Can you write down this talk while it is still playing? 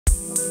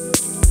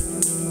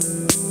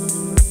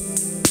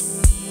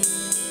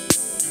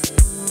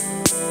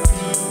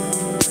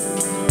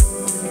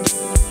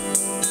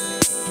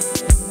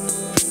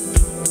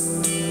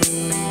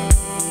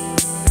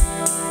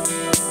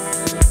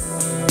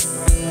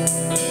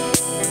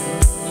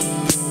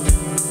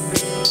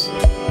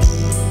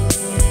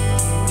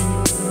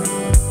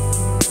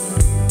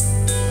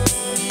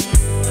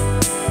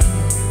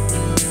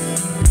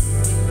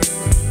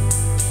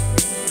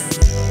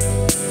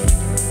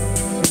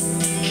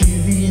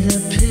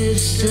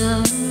pistol,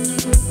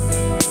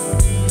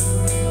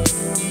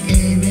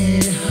 aim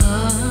it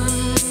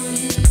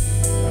high.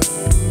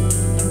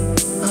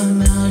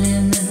 I'm out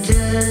in the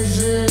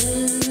desert,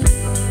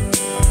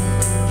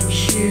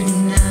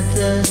 shooting at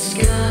the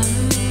sky.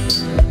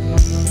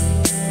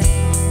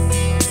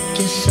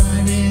 Guess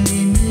I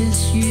really miss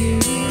you,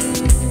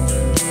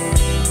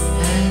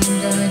 and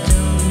I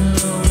don't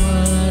know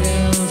what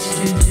else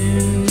to do.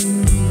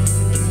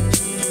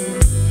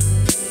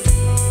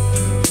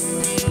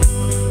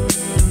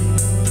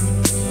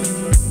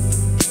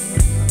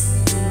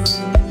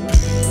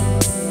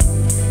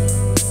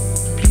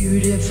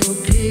 Beautiful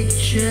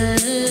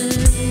pictures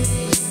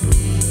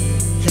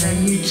that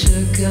you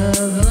took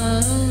of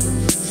us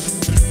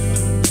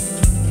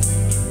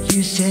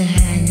used to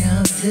hang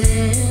up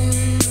there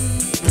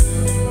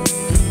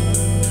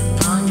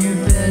on your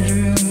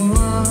bedroom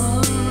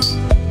wall,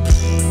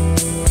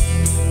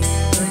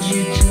 but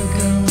you took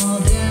them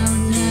all down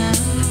now,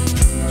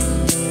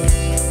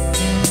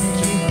 and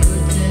you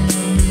put them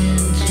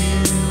into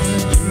a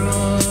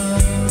drawer.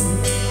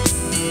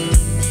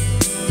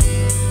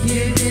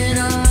 You've been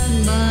on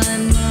my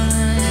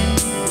mind.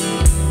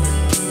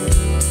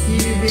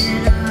 You've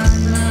been on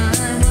my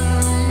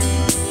mind.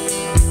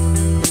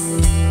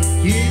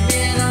 You've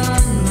been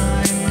on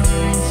my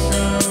mind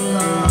so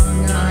long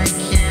I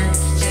can't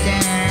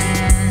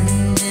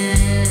stand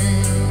it.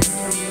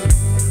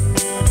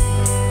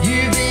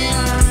 You've been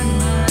on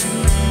my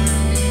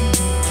mind,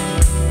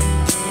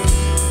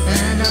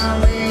 and I'll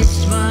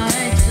waste my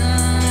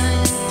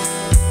time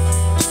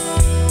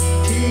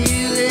till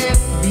you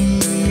lift me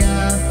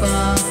up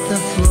off the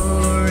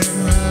floor and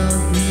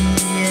love me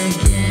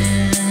again.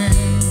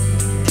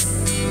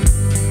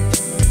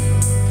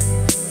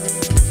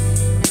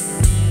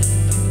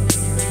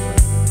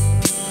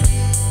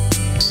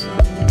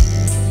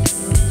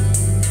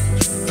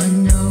 I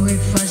know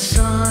if I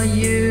saw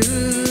you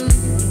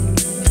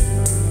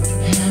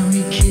and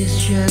we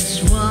kissed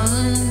just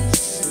once,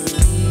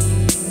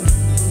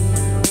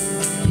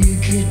 you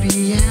could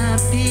be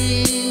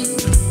happy.